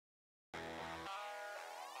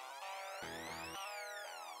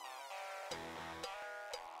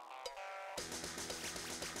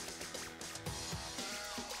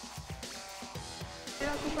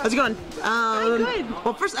How's it going? Good.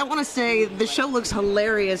 Well, first I want to say the show looks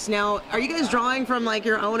hilarious. Now, are you guys drawing from like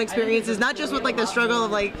your own experiences, not just with like the struggle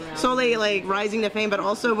of like solely like rising to fame, but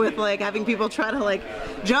also with like having people try to like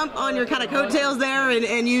jump on your kind of coattails there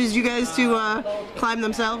and use you guys to climb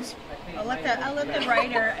themselves? I'll let the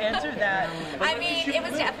writer answer that. I mean, it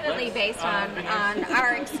was definitely based on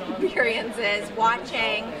our experiences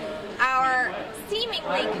watching our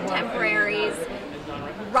seemingly contemporaries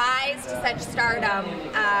rise to such stardom,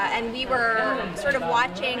 and we were sort of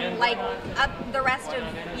watching like the rest of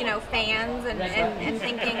fans and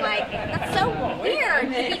thinking like, that's so weird.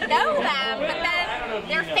 We know them, but then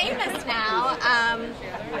they're famous now.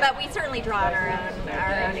 But we certainly draw on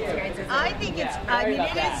our own experiences. I think it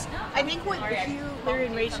is. I think what Hugh, Larry,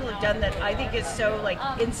 and Rachel have done that I think is so like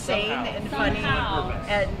insane and funny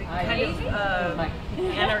and kind of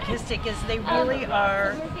anarchistic is they really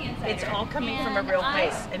are. It's all coming from a real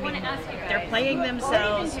place. I mean, they're playing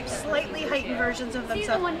themselves, slightly heightened versions of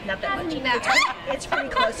themselves. Not that much. It's pretty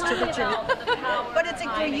close to the truth. But it's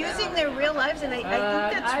like they're using their real lives, and I think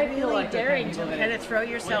that's really daring to kind of throw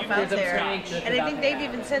yourself out there. And I think they've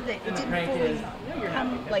even said that it didn't fully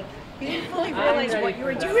come like. You didn't fully realize what you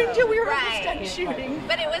were doing until we were almost done shooting.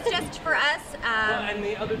 But it was just for us,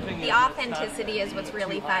 the authenticity is what's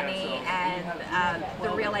really funny, and the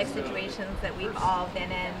real life situations that we've all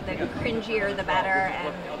been in, the cringier the better,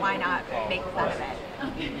 and why not make fun of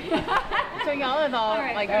it. So y'all have all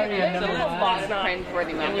like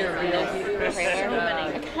cringe-worthy moments in this trailer.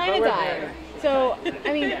 I kind of died. So,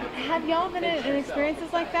 I mean, have y'all been in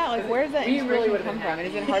experiences like that? Like, where does that inspiration come from? And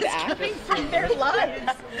is it hard to act? It's coming from their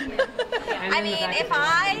lives. I mean,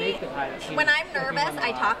 when I'm nervous,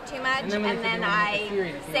 I talk too much, and then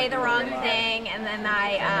I say the wrong thing, and then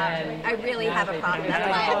I really have a problem. That's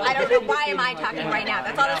why I don't know why am I talking right now.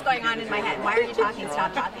 That's all that's going on in my head. Why are you talking?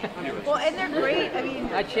 Stop talking. Well, and they're great. I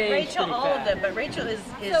mean, Rachel, all of them, but Rachel is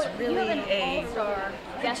really a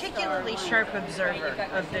particularly sharp observer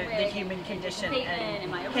of the human condition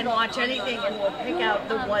and can watch anything and will pick out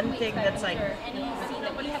the one thing that's like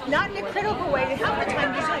not in a critical way. Half the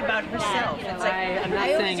time usually about herself. It's like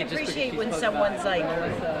I always appreciate when someone's like,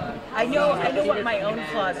 I know what my own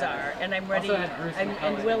flaws are, and I'm ready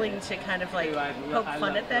and willing to kind of like poke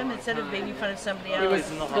fun at them instead of making fun of somebody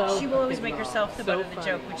else. She will always make herself the butt of the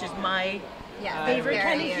joke, which is my favorite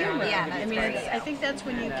kind of humor. I mean, I think that's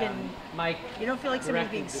when you don't feel like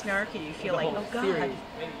somebody's being snarky. You feel like, oh God,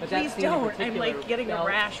 please don't. I'm like getting a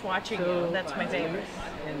rash watching you. That's my favorite.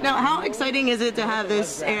 Now, how exciting is it to have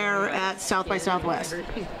this air at South by Southwest?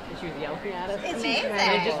 It's amazing,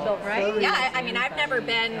 right? Yeah, I mean, I've never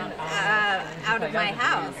been out of my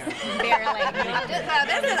house, barely.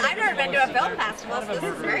 I've never been to a film festival, so this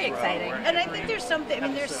is very exciting. And I think there's something, I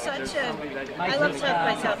mean, there's such a, I love South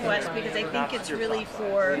by Southwest because I think it's really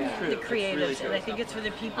for the creatives, and I think it's for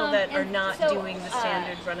the people that are not doing the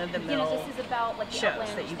standard run-of-the-mill shows,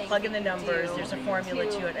 that you plug in the numbers, there's a formula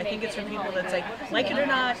to it. I think it's for people that's like it or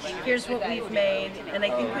not, here's what we've made, and I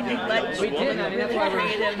think when you let people that are really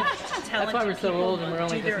creative, talented people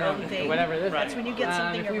do their own thing, that's when you get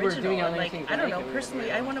something original. Like, I don't know,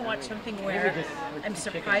 personally, I want to watch something where I'm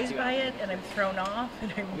surprised by it, and I'm thrown off,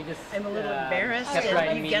 and I'm a little embarrassed,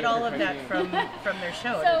 and you get all of that from their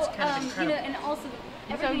show, and it's kind of incredible.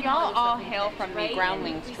 So y'all all hail from the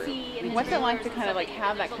Groundlings group. What's it like to kind of like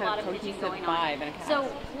have that kind of cohesive vibe in a cast? So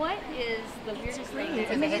what is the weirdest thing?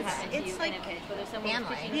 I mean, it's like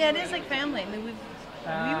family. Yeah, it is like family. I mean, we were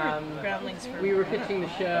Groundlings for we were pitching the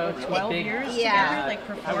show 12 years together, like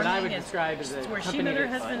performing. What I would describe as a where she company met her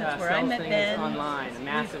husband, it's where I met Ben. Online, a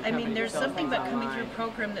massive I mean, there's something about coming through a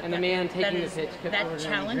program that is that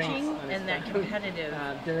challenging and that competitive.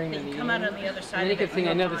 That you come out on the other side of it,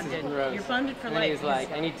 you're bonded for life. He's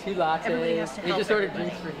like, I need 2 lattes. Everybody has to help. He just ordered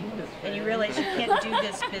drinks for him. And you realize you can't do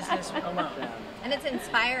this business alone. And it's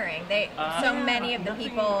inspiring. So many of the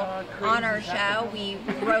people on our show, we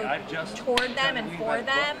wrote toward them and for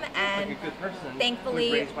them, and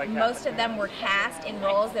thankfully most of them were cast in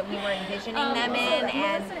roles that we were envisioning them in,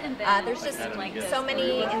 and there's just so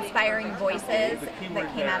many inspiring voices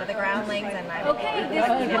that came out of the Groundlings, and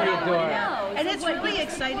and it's really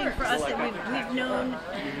exciting for us that we've known,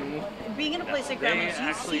 being in a place like Ramras,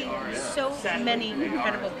 you see so many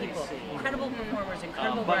incredible people incredible performers,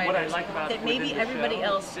 incredible writers that maybe everybody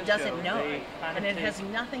else doesn't know, and it has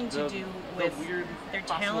nothing to do with their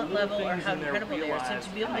talent level or how incredible they are. So to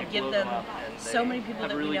be able to give them so many people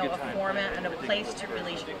that we know a format and a place to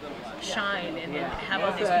really shine and have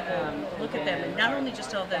all these people look at them, and not only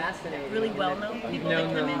just all the really well-known people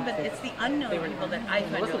that come in, but it's the unknown people that I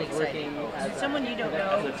find really exciting. So someone you don't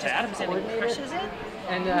know just comes in and crushes it.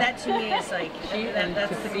 And that to me is like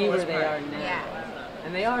that's the coolest part. Yeah.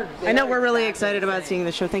 And they are. I know we're really excited about seeing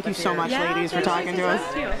the show. Thank you so much, ladies, for talking to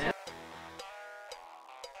us.